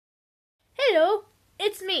Hello,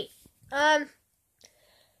 it's me. I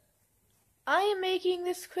am making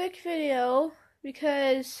this quick video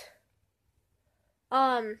because,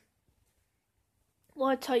 I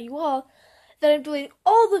want to tell you all that I'm deleting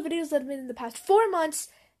all the videos that I've made in the past 4 months,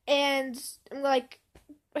 and I'm like,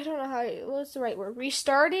 I don't know what's the right word,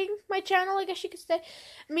 restarting my channel, I guess you could say,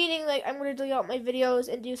 meaning, like, I'm going to delete all my videos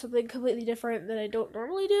and do something completely different that I don't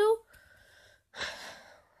normally do.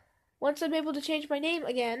 Once I'm able to change my name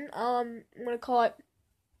again, I'm going to call it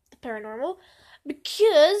The Paranormal,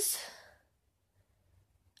 because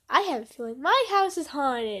I have a feeling my house is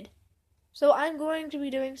haunted. So I'm going to be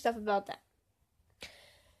doing stuff about that.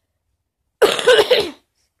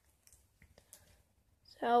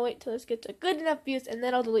 So I'll wait till this gets a good enough views and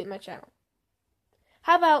then I'll delete my channel.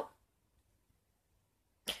 How about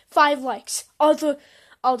 5 likes? I'll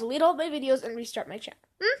delete all my videos and restart my channel.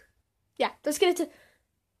 Yeah, let's get it to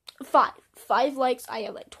 5. 5 likes. I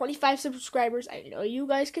have like 25 subscribers. I know you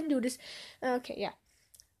guys can do this. Okay, yeah.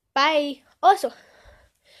 Bye. Also,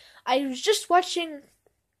 I was just watching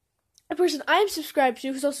a person I'm subscribed to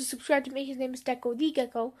who's also subscribed to me. His name is Deco the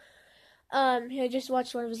Gecko. I just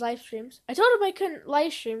watched one of his live streams. I told him I couldn't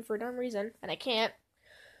live stream for some reason, and I can't.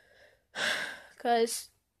 Because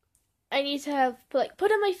I need to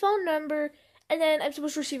put in my phone number, and then I'm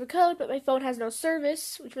supposed to receive a code, but my phone has no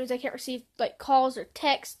service, which means I can't receive, calls or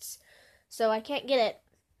texts, so I can't get it.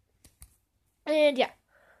 And, yeah.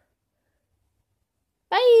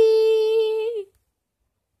 Bye!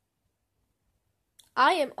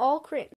 I am all cringe.